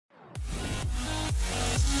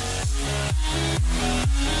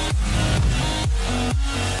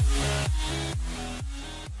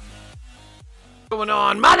Going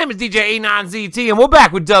on? My name is DJ djanonzt, and we're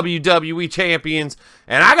back with WWE Champions,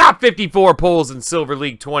 and I got 54 pulls in Silver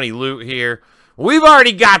League 20 loot here. We've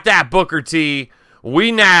already got that Booker T.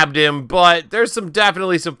 We nabbed him, but there's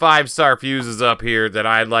definitely some 5-star fuses up here that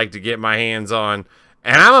I'd like to get my hands on,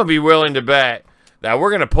 and I'm going to be willing to bet that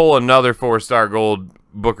we're going to pull another 4-star gold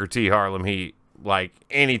Booker T Harlem Heat, like,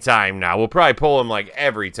 anytime now. We'll probably pull him, like,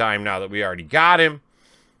 every time now that we already got him,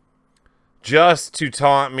 just to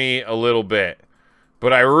taunt me a little bit.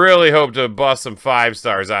 But I really hope to bust some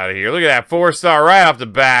 5-stars out of here. Look at that 4-star right off the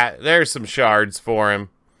bat. There's some shards for him.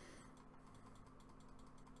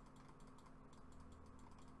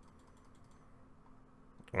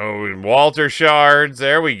 Oh, and Walter shards.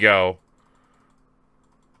 There we go.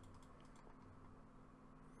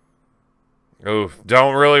 Oof.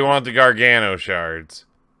 Don't really want the Gargano shards.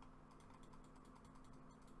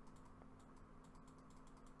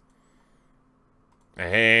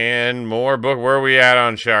 And more book. Where are we at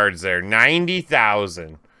on shards there?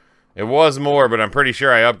 90,000. It was more, but I'm pretty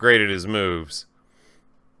sure I upgraded his moves.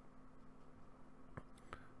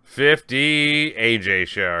 50 AJ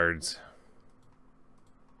shards.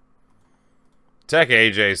 Tech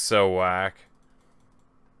AJ's so whack.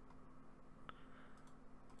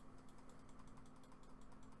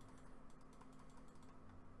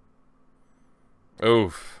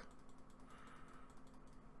 Oof.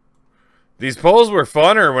 These pulls were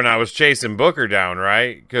funner when I was chasing Booker down,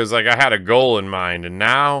 right? Because, like, I had a goal in mind. And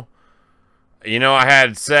now, you know, I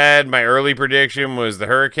had said my early prediction was the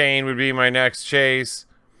Hurricane would be my next chase.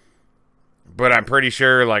 But I'm pretty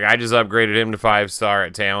sure, like, I just upgraded him to 5-star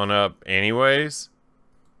at Talent Up anyways.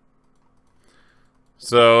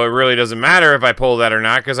 So it really doesn't matter if I pull that or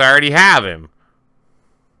not because I already have him.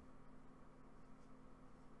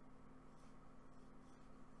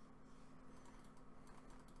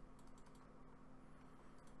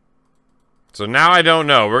 So now I don't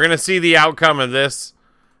know. We're going to see the outcome of this,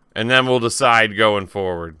 and then we'll decide going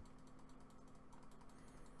forward.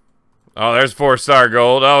 Oh, there's 4-star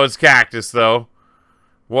gold. Oh, it's Cactus, though.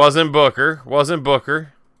 Wasn't Booker. Wasn't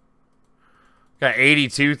Booker. Got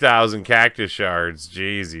 82,000 Cactus shards.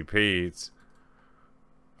 Jeezy Pete's.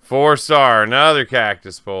 4-star. Another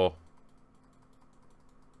Cactus pull.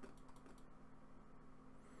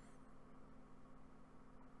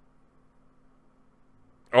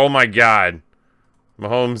 Oh my God.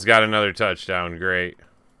 Mahomes got another touchdown. Great.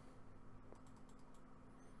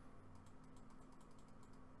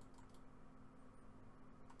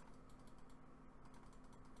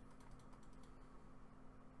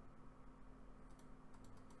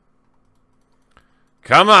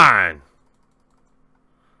 Come on.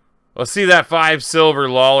 Let's see that 5 silver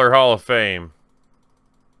Lawler Hall of Fame.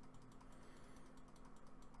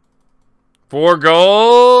 4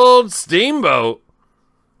 gold Steamboat.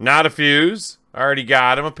 Not a fuse. Already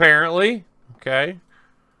got him, apparently. Okay.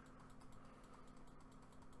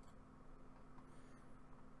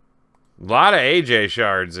 A lot of AJ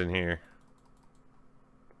shards in here.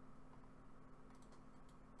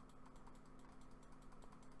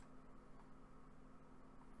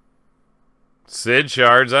 Sid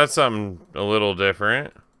shards, that's something a little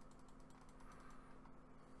different.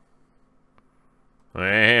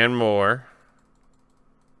 And more.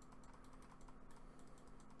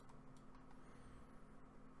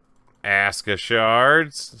 Asuka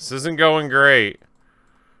shards. This isn't going great.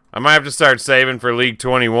 I might have to start saving for League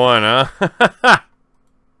 21, huh?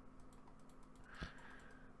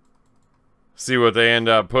 See what they end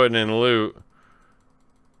up putting in loot.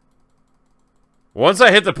 Once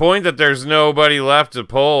I hit the point that there's nobody left to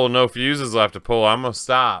pull, no fuses left to pull, I'm going to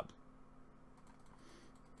stop.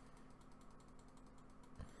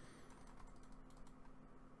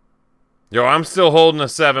 Yo, I'm still holding a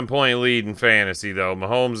 7-point lead in fantasy, though.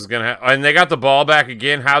 Mahomes is going to have... And they got the ball back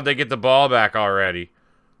again. How'd they get the ball back already?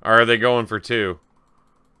 Or are they going for 2?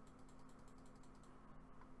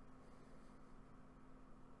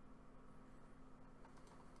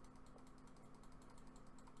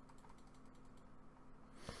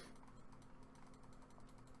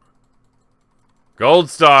 Gold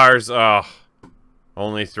stars. Oh,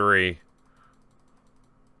 only 3.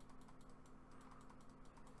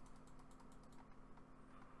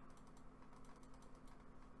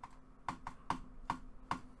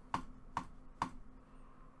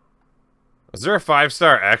 Is there a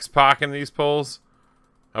 5-star X-Pac in these pulls?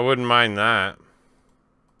 I wouldn't mind that.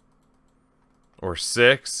 Or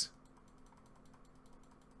 6.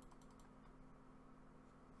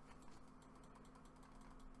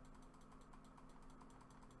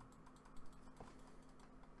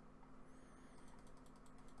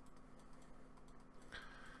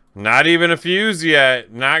 Not even a fuse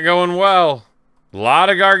yet. Not going well. A lot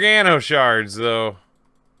of Gargano shards, though.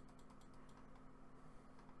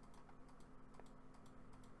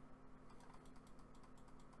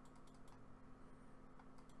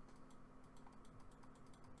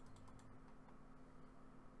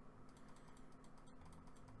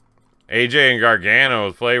 AJ and Gargano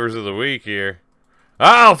with flavors of the week here.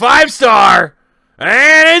 Oh, 5-star!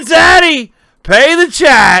 And it's Eddie! Pay the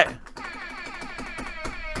chat!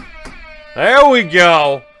 There we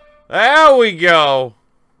go. There we go.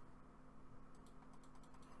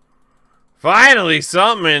 Finally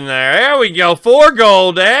something in there. There we go. 4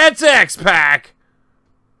 gold. That's X-Pack.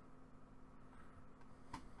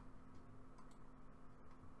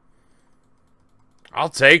 I'll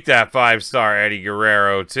take that 5-star Eddie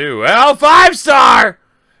Guerrero, too. Well, 5-star!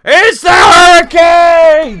 It's the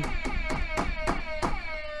Hurricane!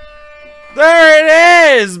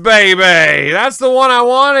 There it is, baby! That's the one I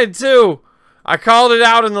wanted, too. I called it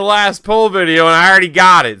out in the last pull video, and I already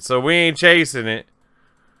got it, so we ain't chasing it.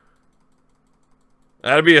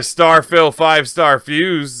 That'll be a star-fill 5-star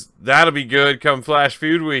fuse. That'll be good come Flash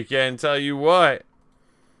Feud weekend, tell you what.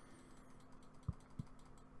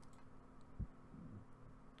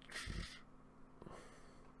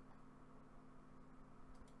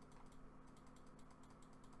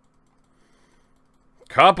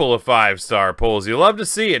 Couple of 5-star pulls. You love to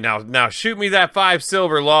see it. Now shoot me that 5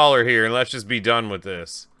 silver Lawler here, and let's just be done with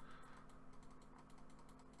this.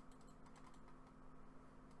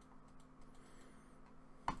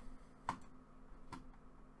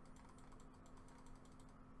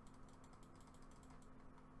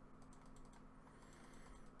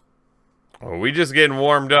 Oh, we just getting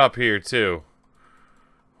warmed up here, too.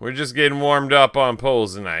 We're just getting warmed up on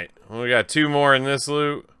pulls tonight. We got 2 more in this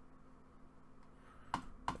loot.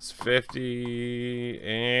 It's 50.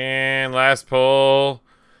 And last pull.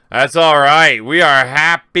 That's alright. We are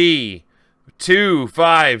happy. 2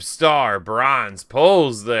 5-star bronze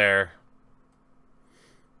pulls there.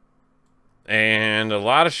 And a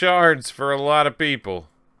lot of shards for a lot of people.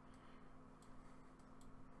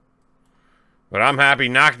 But I'm happy.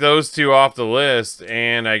 Knock those 2 off the list.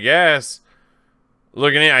 And I guess,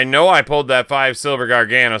 looking at, I know I pulled that 5 silver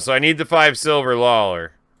Gargano, so I need the 5 silver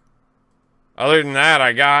Lawler. Other than that,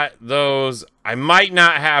 I got those. I might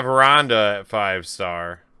not have Ronda at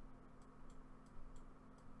 5-star.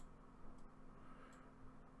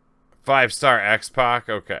 5-star X-Pac?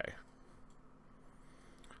 Okay.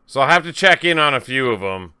 So I'll have to check in on a few of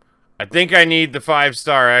them. I think I need the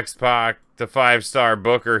 5-star X-Pac, the 5-star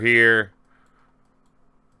Booker here,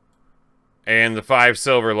 and the 5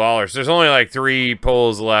 silver Lawler. So there's only like 3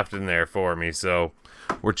 pulls left in there for me, so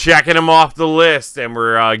we're checking them off the list, and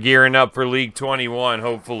we're gearing up for League 21,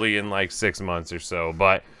 hopefully in like 6 months or so.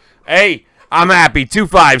 But, hey, I'm happy. 2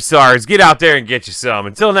 5-stars. Get out there and get you some.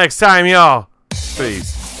 Until next time, y'all.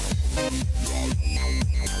 Peace.